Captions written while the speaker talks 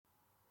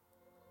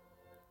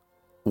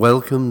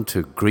Welcome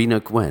to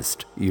Greenock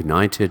West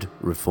United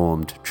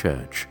Reformed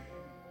Church.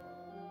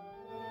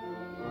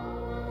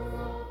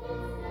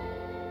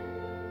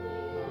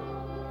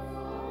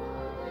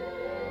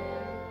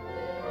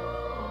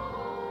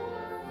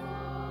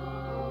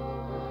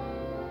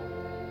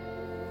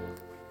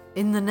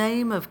 In the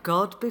name of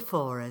God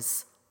before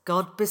us,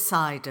 God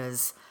beside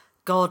us,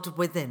 God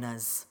within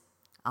us.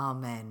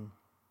 Amen.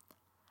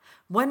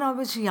 When I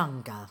was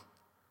younger,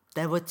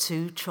 there were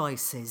two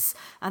choices,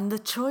 and the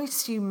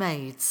choice you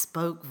made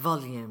spoke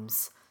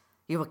volumes.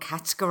 You were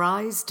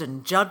categorised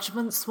and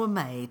judgments were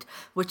made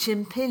which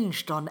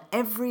impinged on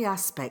every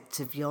aspect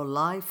of your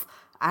life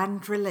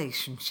and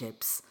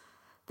relationships.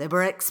 There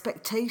were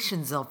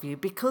expectations of you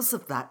because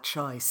of that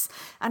choice,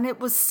 and it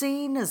was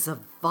seen as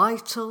of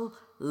vital,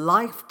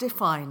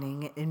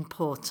 life-defining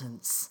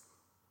importance.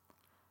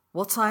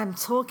 What I am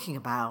talking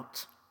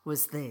about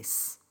was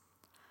this.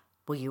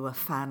 Were you a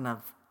fan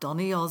of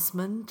Donny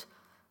Osmond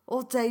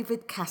or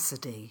David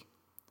Cassidy?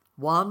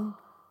 One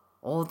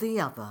or the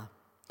other?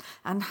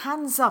 And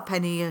hands up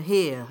any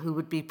here who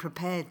would be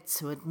prepared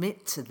to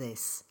admit to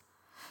this.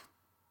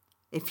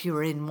 If you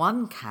were in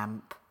one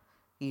camp,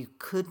 you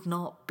could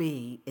not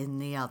be in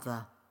the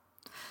other.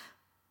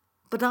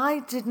 But I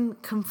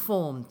didn't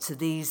conform to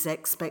these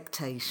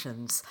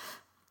expectations.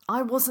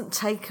 I wasn't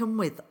taken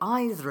with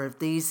either of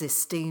these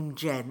esteemed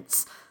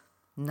gents.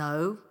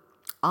 No,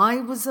 I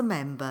was a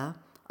member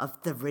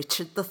of the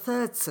Richard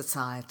III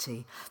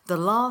Society, the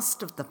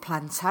last of the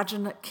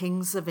Plantagenet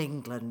kings of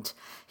England,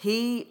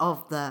 he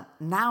of the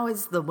 "now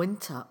is the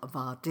winter of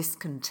our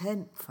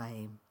discontent"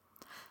 fame.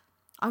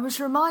 I was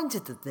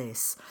reminded of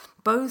this,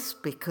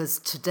 both because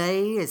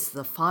today is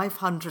the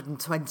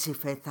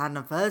 525th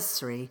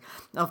anniversary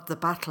of the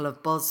Battle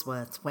of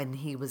Bosworth when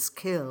he was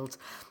killed,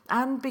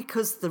 and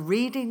because the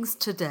readings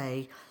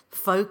today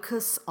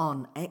focus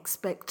on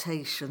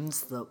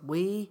expectations that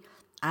we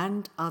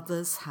and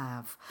others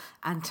have,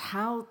 and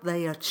how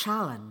they are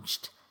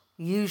challenged,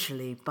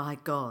 usually by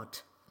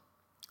God.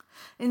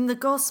 In the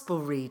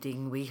Gospel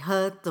reading, we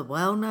heard the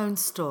well-known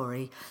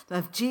story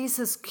of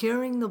Jesus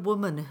curing the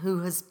woman who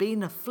has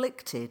been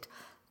afflicted,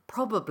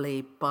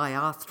 probably by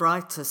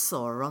arthritis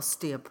or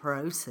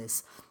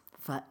osteoporosis,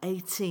 for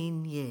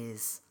 18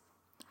 years.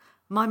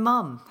 My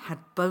mum had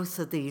both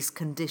of these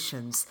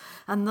conditions,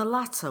 and the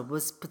latter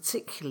was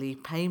particularly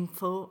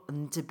painful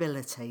and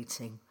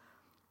debilitating.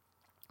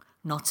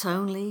 Not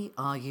only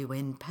are you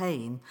in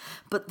pain,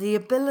 but the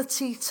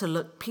ability to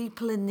look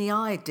people in the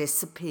eye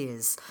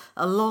disappears,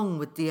 along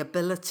with the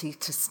ability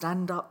to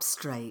stand up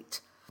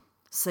straight.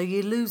 So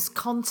you lose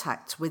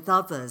contact with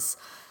others,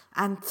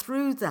 and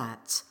through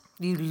that,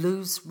 you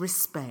lose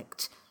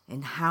respect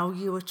in how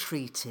you are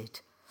treated,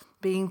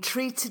 being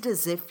treated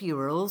as if you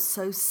are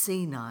also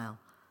senile,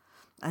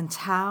 and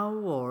how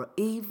or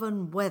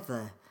even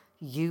whether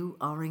you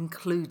are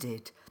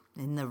included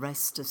in the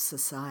rest of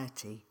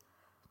society.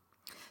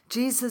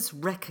 Jesus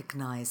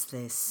recognized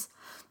this.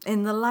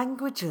 In the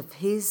language of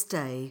his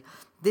day,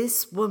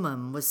 this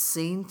woman was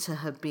seen to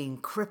have been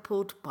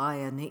crippled by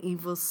an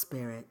evil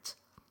spirit.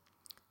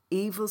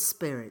 Evil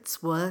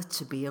spirits were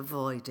to be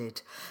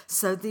avoided,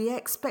 so the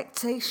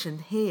expectation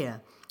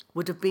here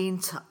would have been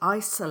to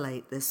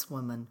isolate this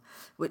woman,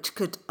 which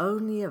could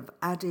only have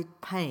added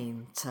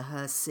pain to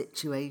her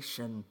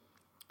situation.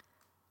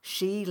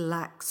 She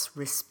lacks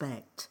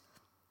respect.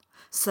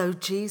 So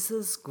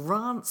Jesus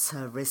grants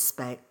her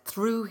respect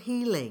through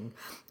healing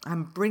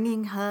and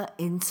bringing her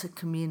into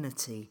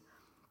community.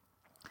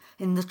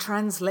 In the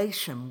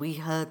translation we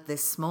heard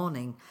this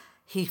morning,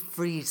 he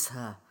frees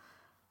her.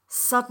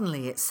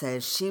 Suddenly, it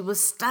says, she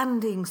was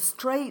standing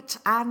straight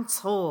and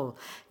tall,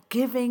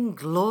 giving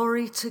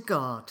glory to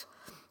God.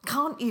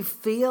 Can't you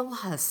feel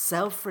her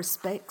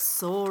self-respect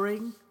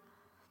soaring?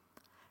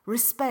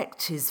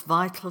 Respect is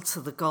vital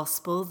to the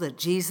gospel that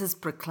Jesus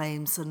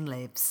proclaims and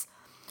lives.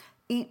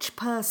 Each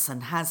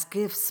person has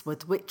gifts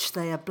with which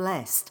they are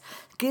blessed,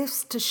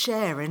 gifts to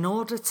share in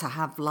order to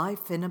have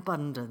life in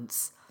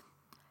abundance.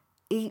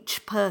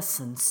 Each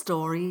person's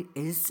story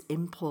is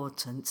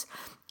important,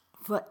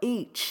 for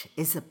each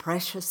is a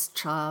precious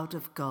child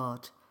of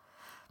God.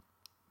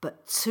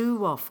 But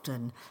too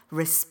often,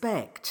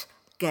 respect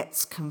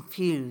gets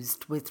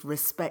confused with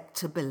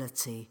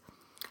respectability,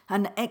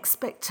 and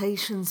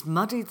expectations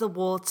muddy the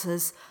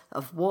waters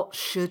of what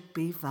should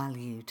be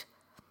valued.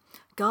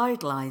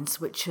 Guidelines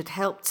which should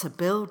help to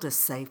build a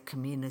safe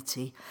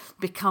community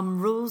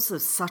become rules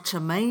of such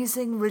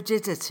amazing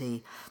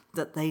rigidity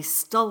that they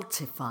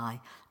stultify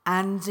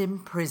and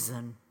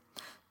imprison.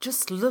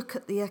 Just look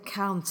at the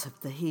account of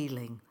the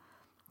healing.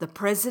 The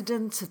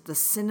president of the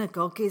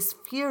synagogue is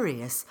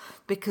furious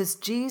because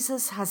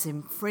Jesus has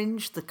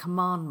infringed the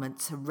commandment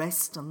to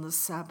rest on the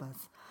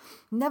Sabbath.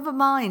 Never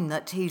mind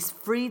that he's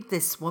freed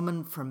this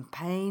woman from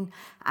pain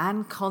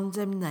and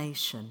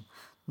condemnation.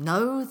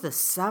 No, the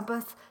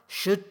Sabbath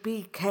should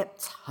be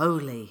kept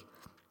holy.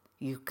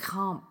 You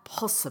can't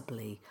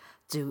possibly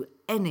do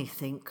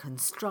anything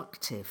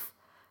constructive,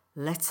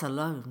 let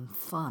alone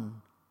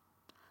fun.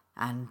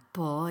 And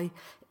boy,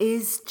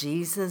 is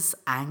Jesus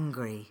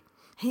angry.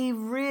 He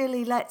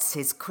really lets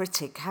his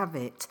critic have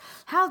it.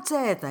 How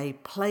dare they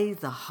play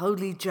the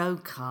Holy Joe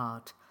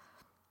card?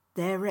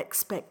 Their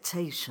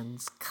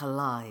expectations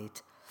collide.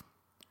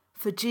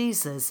 For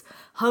Jesus,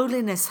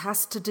 holiness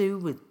has to do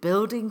with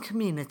building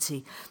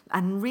community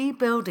and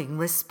rebuilding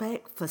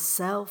respect for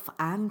self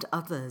and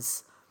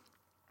others.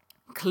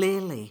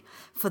 Clearly,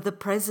 for the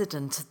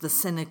president of the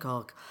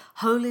synagogue,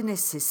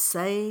 holiness is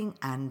saying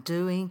and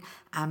doing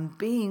and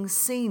being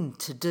seen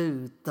to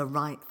do the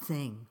right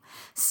thing,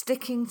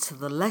 sticking to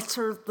the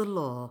letter of the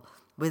law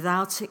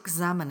without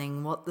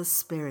examining what the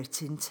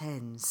Spirit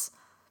intends.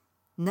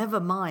 Never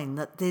mind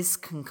that this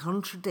can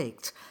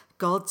contradict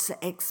God's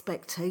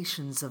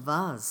expectations of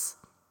us.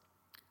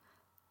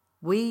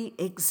 We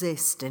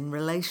exist in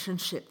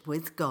relationship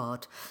with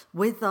God,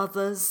 with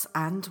others,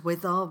 and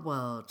with our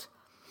world.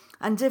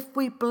 And if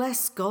we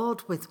bless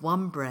God with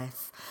one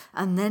breath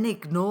and then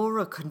ignore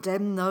or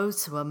condemn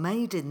those who are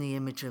made in the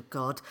image of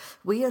God,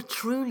 we are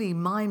truly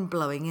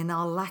mind-blowing in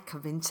our lack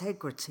of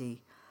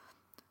integrity.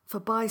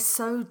 For by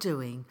so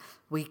doing,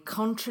 we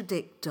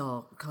contradict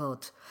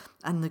God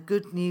and the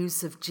good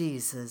news of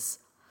Jesus,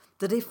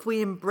 that if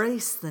we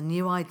embrace the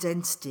new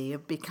identity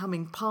of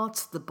becoming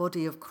part of the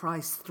body of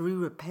Christ through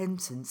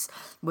repentance,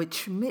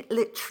 which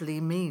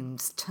literally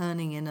means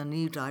turning in a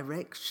new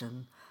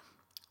direction,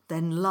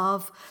 then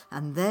love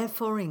and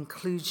therefore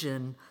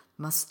inclusion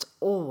must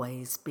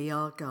always be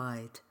our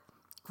guide,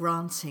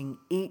 granting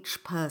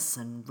each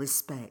person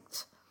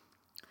respect.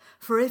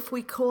 For if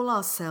we call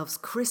ourselves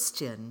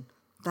Christian,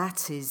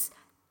 that is,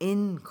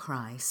 in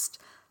Christ,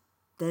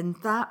 then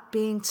that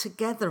being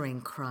together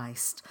in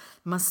Christ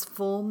must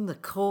form the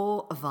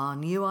core of our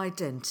new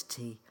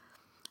identity,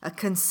 a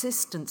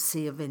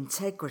consistency of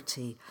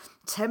integrity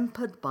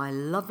tempered by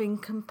loving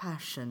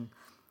compassion,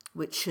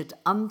 which should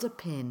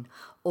underpin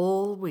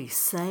all we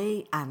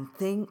say and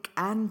think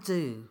and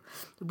do.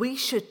 We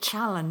should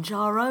challenge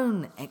our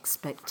own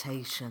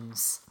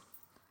expectations.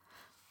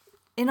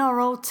 In our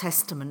Old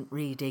Testament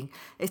reading,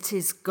 it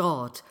is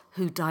God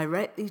who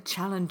directly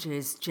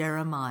challenges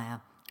Jeremiah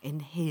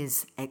in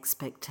his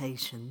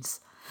expectations.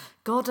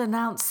 God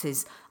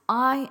announces,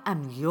 "I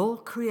am your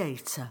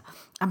creator,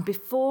 and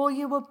before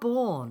you were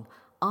born,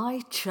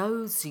 I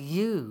chose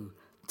you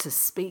to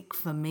speak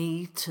for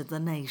me to the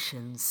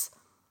nations."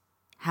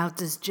 How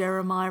does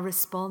Jeremiah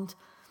respond?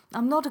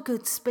 "I'm not a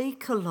good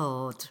speaker,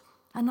 Lord,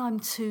 and I'm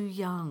too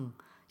young.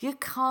 You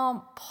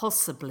can't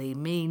possibly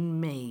mean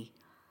me."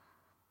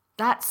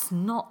 That's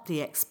not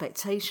the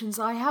expectations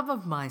I have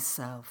of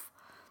myself.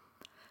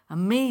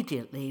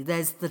 Immediately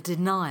there's the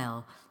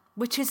denial,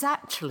 which is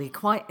actually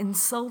quite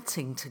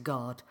insulting to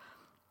God.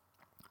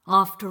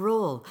 After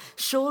all,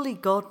 surely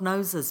God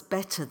knows us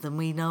better than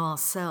we know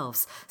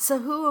ourselves, so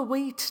who are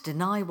we to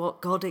deny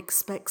what God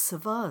expects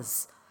of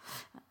us?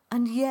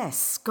 And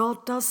yes,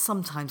 God does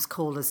sometimes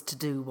call us to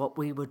do what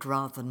we would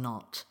rather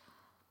not.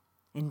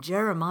 In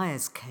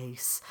Jeremiah's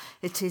case,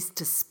 it is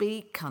to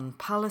speak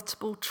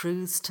unpalatable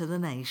truths to the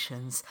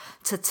nations,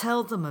 to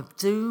tell them of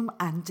doom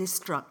and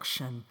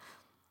destruction,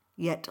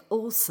 yet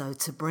also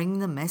to bring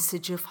the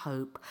message of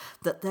hope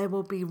that there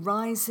will be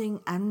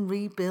rising and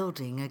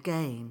rebuilding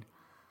again.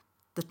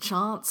 The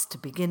chance to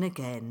begin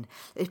again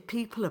if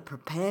people are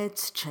prepared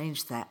to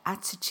change their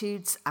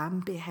attitudes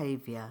and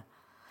behaviour.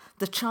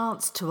 The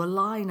chance to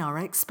align our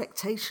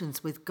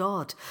expectations with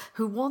God,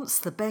 who wants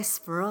the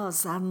best for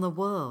us and the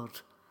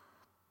world.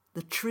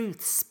 The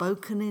truth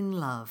spoken in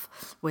love,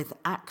 with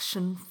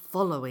action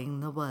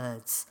following the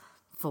words,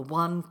 for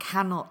one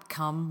cannot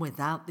come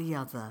without the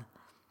other.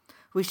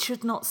 We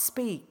should not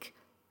speak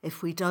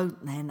if we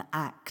don't then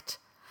act.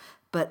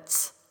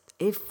 But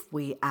if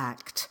we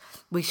act,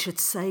 we should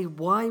say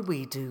why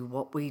we do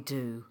what we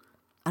do,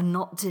 and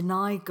not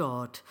deny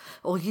God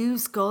or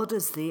use God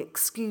as the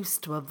excuse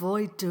to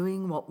avoid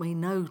doing what we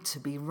know to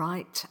be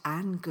right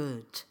and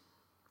good.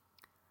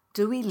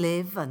 Do we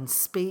live and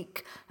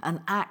speak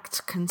and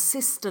act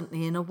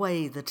consistently in a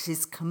way that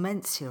is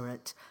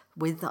commensurate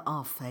with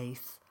our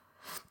faith?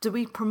 Do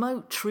we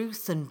promote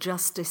truth and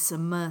justice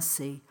and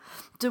mercy?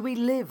 Do we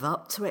live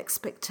up to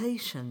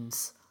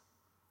expectations?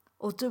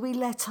 Or do we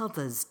let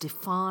others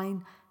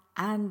define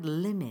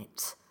and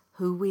limit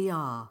who we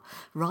are,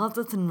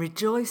 rather than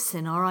rejoice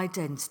in our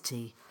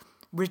identity,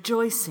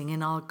 rejoicing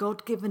in our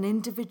God-given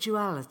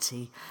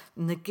individuality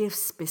and the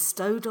gifts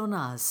bestowed on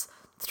us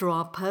through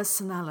our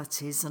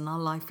personalities and our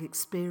life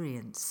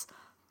experience?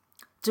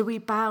 Do we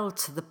bow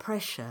to the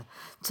pressure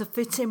to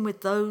fit in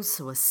with those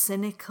who are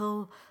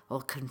cynical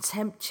or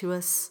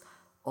contemptuous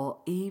or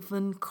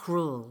even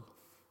cruel?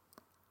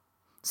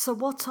 So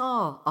what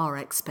are our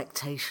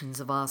expectations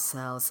of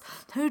ourselves?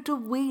 Who do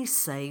we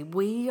say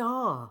we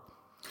are?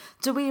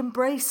 Do we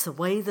embrace a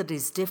way that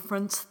is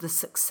different to the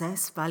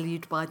success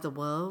valued by the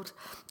world?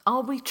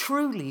 Are we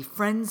truly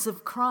friends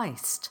of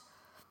Christ?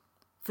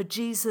 For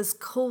Jesus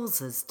calls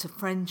us to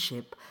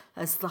friendship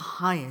as the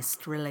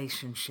highest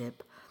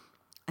relationship.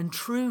 And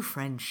true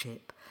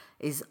friendship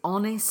is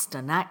honest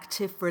and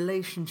active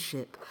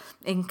relationship,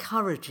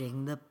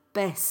 encouraging the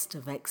best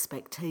of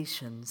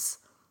expectations.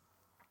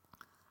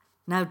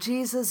 Now,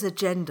 Jesus'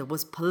 agenda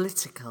was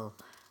political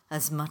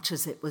as much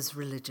as it was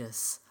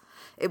religious.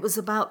 It was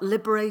about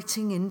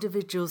liberating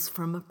individuals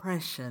from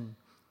oppression.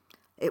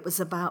 It was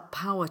about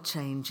power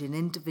change in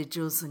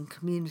individuals and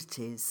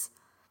communities.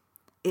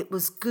 It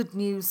was good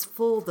news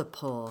for the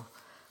poor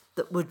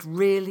that would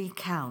really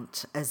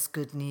count as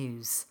good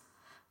news.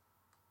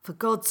 For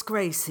God's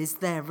grace is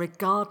there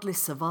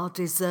regardless of our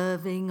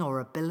deserving or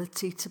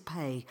ability to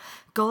pay.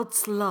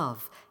 God's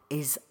love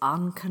is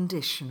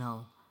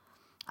unconditional,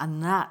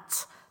 and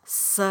that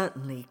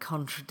certainly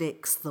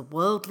contradicts the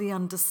worldly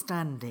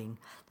understanding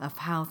of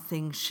how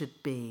things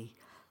should be,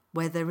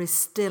 where there is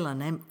still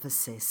an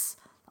emphasis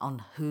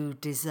on who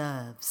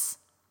deserves.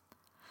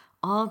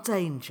 Our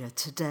danger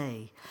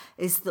today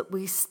is that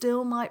we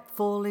still might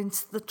fall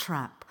into the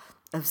trap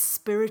of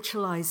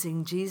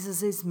spiritualizing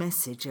Jesus'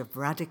 message of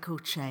radical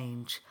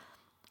change,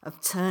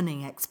 of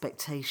turning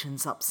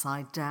expectations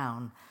upside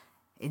down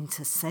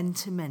into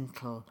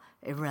sentimental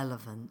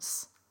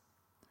irrelevance.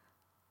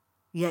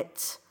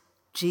 Yet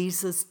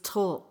Jesus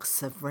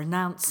talks of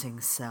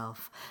renouncing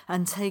self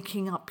and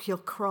taking up your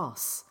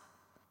cross.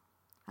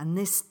 And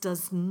this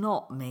does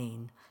not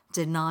mean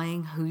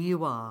denying who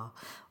you are,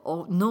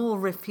 nor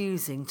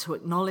refusing to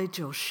acknowledge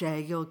or share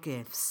your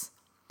gifts.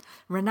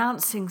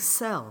 Renouncing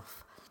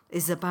self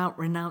is about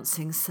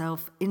renouncing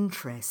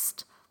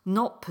self-interest,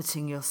 not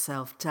putting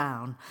yourself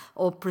down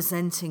or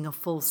presenting a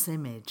false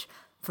image.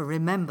 For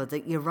remember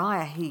that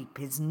Uriah Heep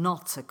is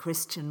not a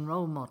Christian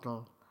role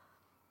model.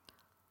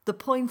 The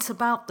point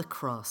about the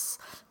cross,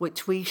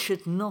 which we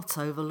should not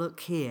overlook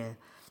here,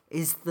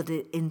 is that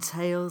it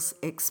entails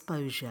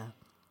exposure.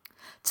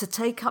 To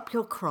take up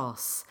your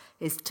cross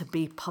is to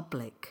be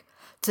public,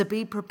 to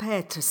be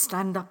prepared to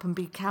stand up and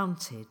be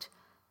counted.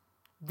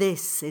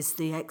 This is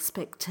the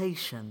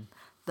expectation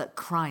that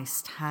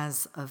Christ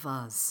has of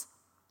us.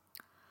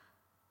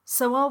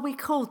 So are we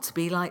called to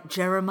be like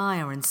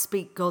Jeremiah and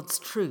speak God's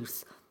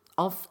truth,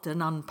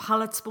 often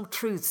unpalatable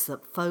truths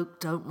that folk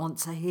don't want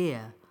to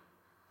hear?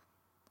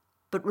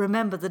 But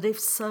remember that if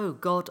so,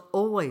 God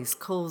always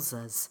calls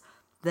us,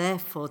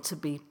 therefore, to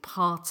be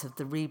part of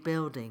the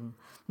rebuilding,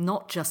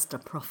 not just a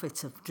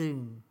prophet of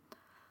doom.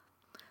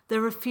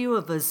 There are few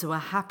of us who are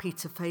happy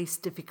to face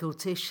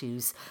difficult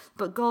issues,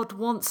 but God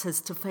wants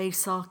us to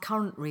face our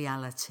current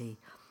reality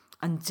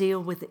and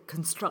deal with it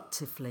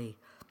constructively,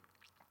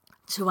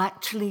 to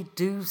actually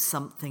do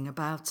something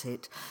about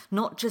it,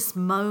 not just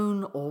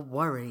moan or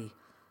worry.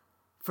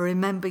 For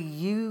remember,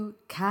 you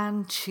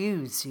can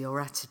choose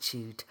your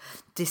attitude.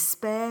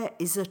 Despair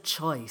is a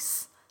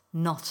choice,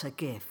 not a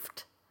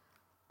gift.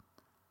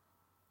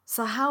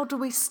 So how do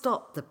we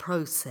stop the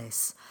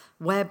process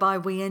whereby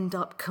we end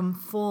up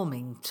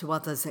conforming to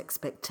others'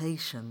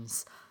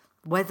 expectations,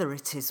 whether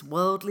it is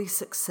worldly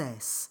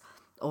success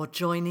or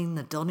joining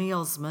the Donny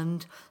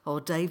Osmond or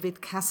David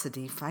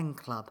Cassidy fan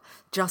club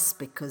just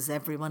because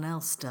everyone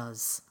else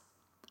does?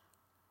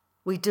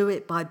 We do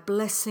it by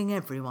blessing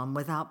everyone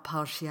without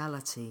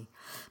partiality,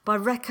 by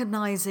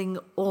recognizing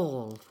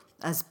all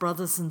as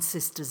brothers and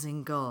sisters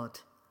in God,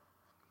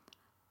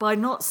 by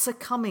not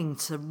succumbing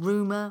to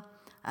rumour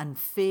and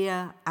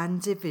fear and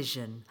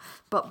division,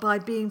 but by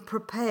being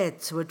prepared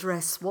to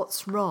address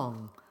what's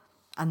wrong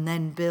and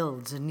then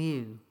build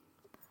anew.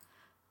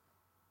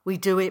 We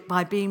do it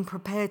by being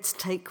prepared to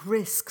take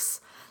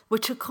risks,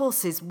 which of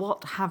course is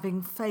what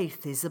having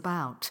faith is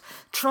about,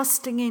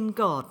 trusting in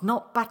God,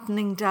 not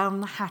battening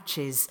down the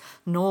hatches,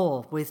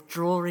 nor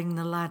withdrawing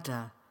the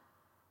ladder.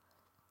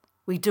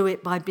 We do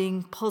it by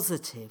being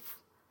positive,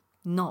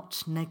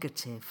 not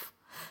negative,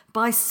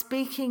 by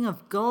speaking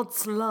of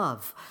God's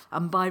love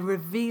and by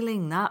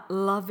revealing that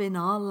love in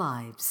our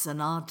lives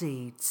and our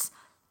deeds,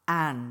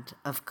 and,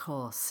 of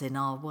course, in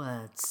our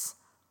words.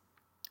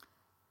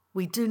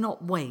 We do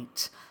not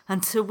wait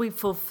until we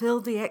fulfill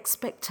the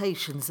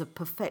expectations of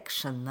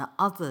perfection that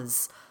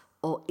others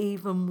or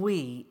even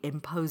we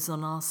impose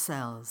on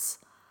ourselves,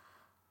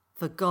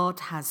 for God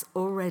has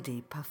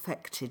already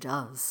perfected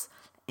us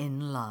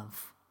in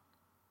love.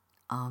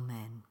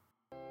 Amen.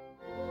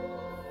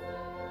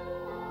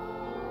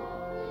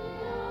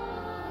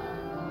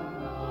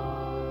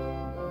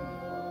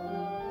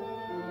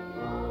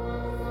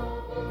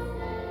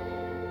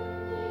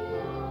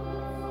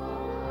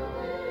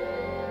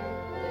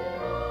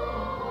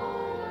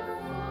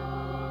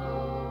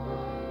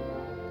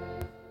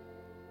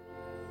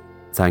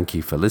 Thank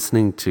you for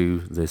listening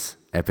to this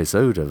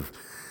episode of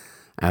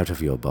Out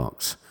of Your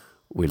Box.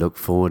 We look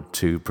forward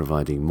to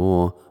providing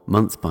more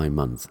month by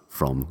month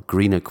from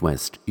Greenock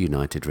West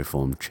United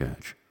Reformed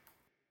Church.